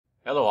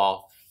Hello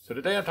all. So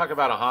today I'm talking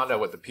about a Honda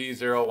with the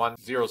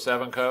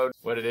P0107 code,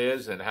 what it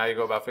is and how you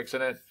go about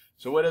fixing it.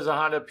 So what is a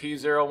Honda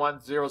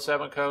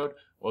P0107 code?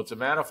 Well, it's a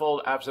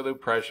Manifold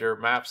Absolute Pressure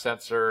map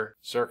sensor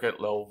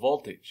circuit low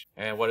voltage.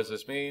 And what does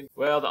this mean?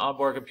 Well, the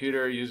onboard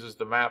computer uses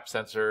the map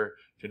sensor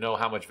to know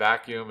how much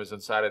vacuum is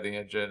inside of the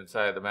engine,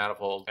 inside of the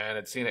manifold. And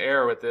it's seen an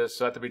error with this,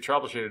 so it had to be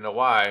troubleshooted to know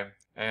why.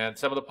 And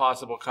some of the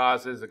possible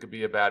causes, it could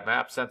be a bad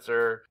map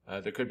sensor,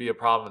 there could be a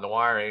problem in the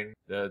wiring,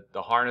 the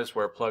harness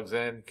where it plugs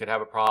in could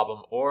have a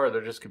problem, or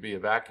there just could be a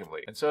vacuum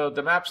leak. And so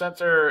the map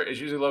sensor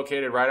is usually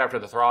located right after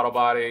the throttle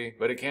body,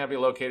 but it can be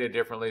located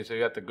differently, so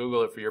you have to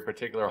Google it for your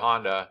particular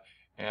Honda.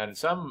 And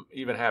some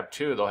even have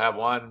two. They'll have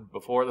one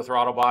before the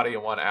throttle body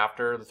and one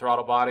after the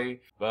throttle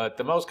body. But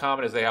the most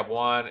common is they have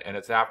one and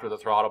it's after the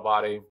throttle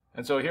body.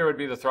 And so here would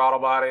be the throttle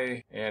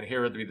body and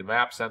here would be the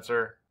map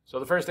sensor. So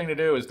the first thing to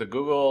do is to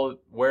Google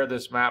where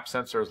this map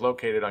sensor is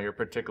located on your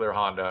particular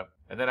Honda.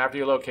 And then after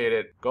you locate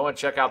it, go and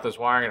check out this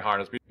wiring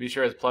harness. Be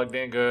sure it's plugged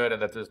in good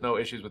and that there's no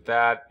issues with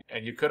that.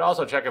 And you could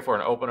also check it for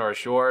an open or a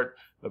short.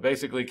 But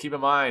basically keep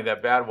in mind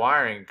that bad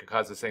wiring can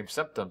cause the same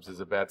symptoms as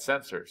a bad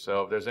sensor.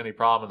 So if there's any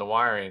problem in the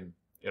wiring,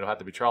 it'll have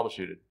to be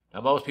troubleshooted. Now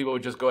most people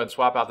would just go ahead and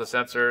swap out the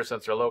sensor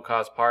since they're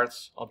low-cost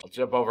parts. I'll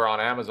jump over on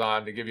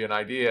Amazon to give you an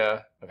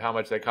idea of how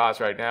much they cost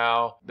right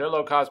now. They're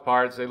low-cost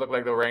parts. They look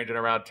like they'll range in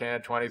around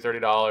 $10, $20,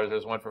 $30.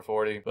 There's one for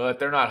 $40, but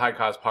they're not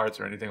high-cost parts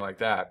or anything like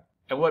that.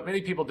 And what many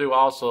people do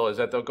also is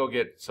that they'll go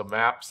get some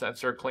map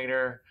sensor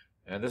cleaner.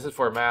 And this is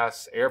for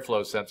mass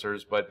airflow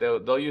sensors, but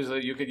they'll use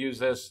it. You could use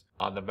this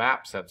on the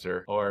map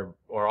sensor or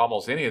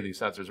almost any of these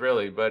sensors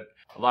really, but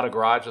a lot of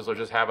garages will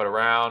just have it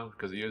around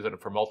because they use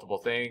it for multiple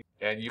things.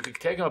 And you can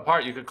take them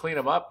apart, you can clean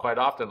them up quite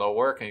often, they'll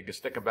work and you can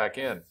stick them back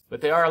in.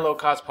 But they are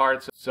low-cost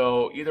parts,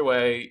 so either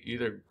way,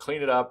 either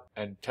clean it up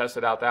and test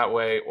it out that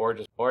way or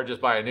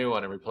just buy a new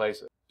one and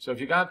replace it. So if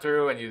you've gone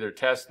through and either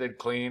tested,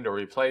 cleaned, or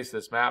replaced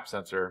this map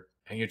sensor,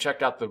 and you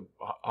checked out the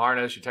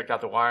harness, you checked out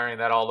the wiring,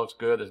 that all looks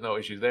good, there's no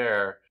issues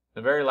there,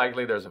 then very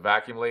likely there's a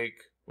vacuum leak,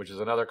 which is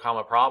another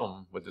common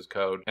problem with this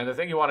code. And the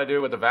thing you want to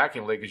do with the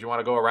vacuum leak is you want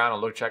to go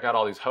around and check out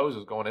all these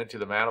hoses going into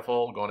the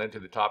manifold, going into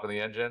the top of the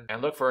engine,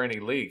 and look for any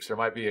leaks. There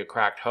might be a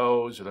cracked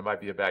hose, or there might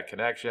be a bad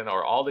connection,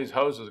 or all these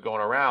hoses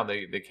going around,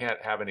 they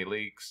can't have any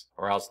leaks,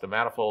 or else the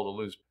manifold will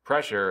lose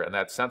pressure, and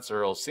that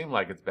sensor will seem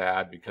like it's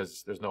bad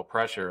because there's no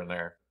pressure in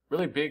there.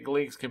 Really big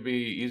leaks can be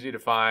easy to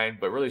find,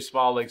 but really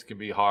small leaks can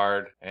be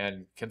hard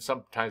and can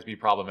sometimes be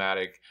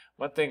problematic.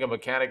 One thing a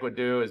mechanic would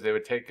do is they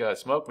would take a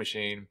smoke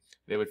machine,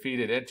 they would feed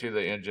it into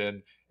the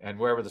engine, and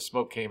wherever the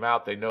smoke came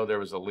out, they know there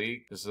was a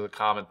leak. This is a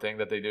common thing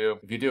that they do.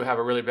 If you do have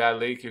a really bad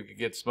leak, you could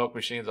get smoke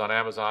machines on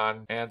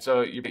Amazon. And so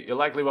you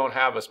likely won't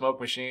have a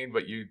smoke machine,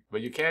 but you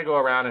can go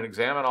around and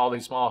examine all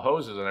these small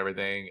hoses and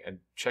everything and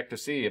check to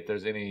see if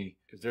there's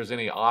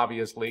any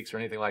obvious leaks or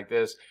anything like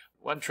this.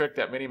 One trick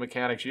that many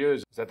mechanics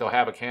use is that they'll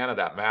have a can of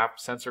that map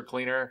sensor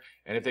cleaner,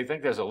 and if they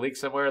think there's a leak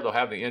somewhere, they'll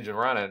have the engine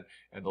running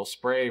and they'll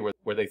spray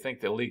where they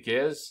think the leak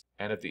is,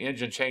 and if the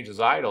engine changes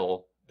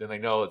idle, then they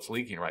know it's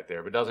leaking right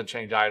there. If it doesn't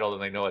change idle, then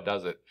they know it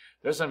doesn't.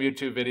 There's some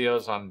YouTube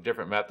videos on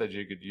different methods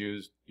you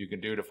can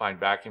do to find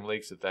vacuum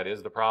leaks if that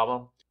is the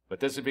problem,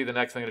 but this would be the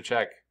next thing to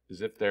check,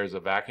 is if there's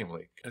a vacuum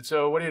leak. And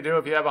so what do you do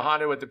if you have a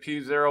Honda with the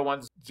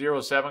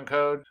P0107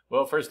 code?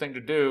 Well, first thing to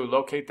do,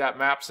 locate that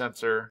map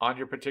sensor on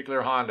your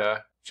particular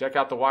Honda. Check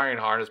out the wiring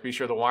harness. Be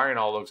sure the wiring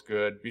all looks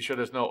good. Be sure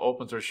there's no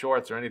opens or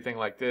shorts or anything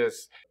like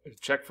this.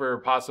 Check for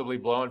possibly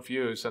blown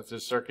fuse since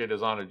this circuit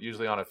is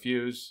usually on a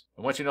fuse.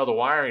 And once you know the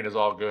wiring is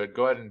all good,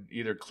 go ahead and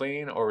either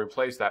clean or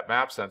replace that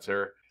map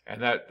sensor.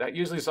 And that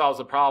usually solves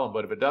the problem.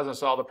 But if it doesn't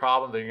solve the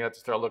problem, then you have to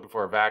start looking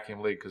for a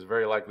vacuum leak, because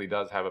very likely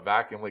does have a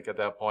vacuum leak at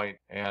that point.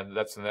 And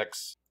that's the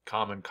next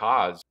common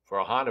cause for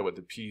a Honda with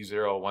the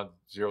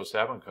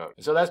P0107 code.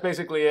 And so that's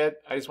basically it.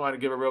 I just wanted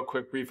to give a real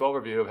quick brief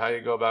overview of how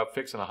you go about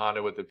fixing a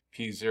Honda with the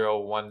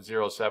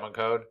P0107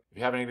 code. If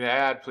you have anything to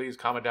add, please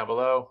comment down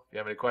below. If you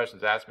have any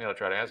questions, ask me. I'll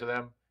try to answer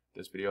them.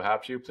 If this video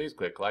helps you, please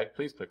click like,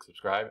 please click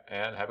subscribe,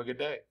 and have a good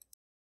day.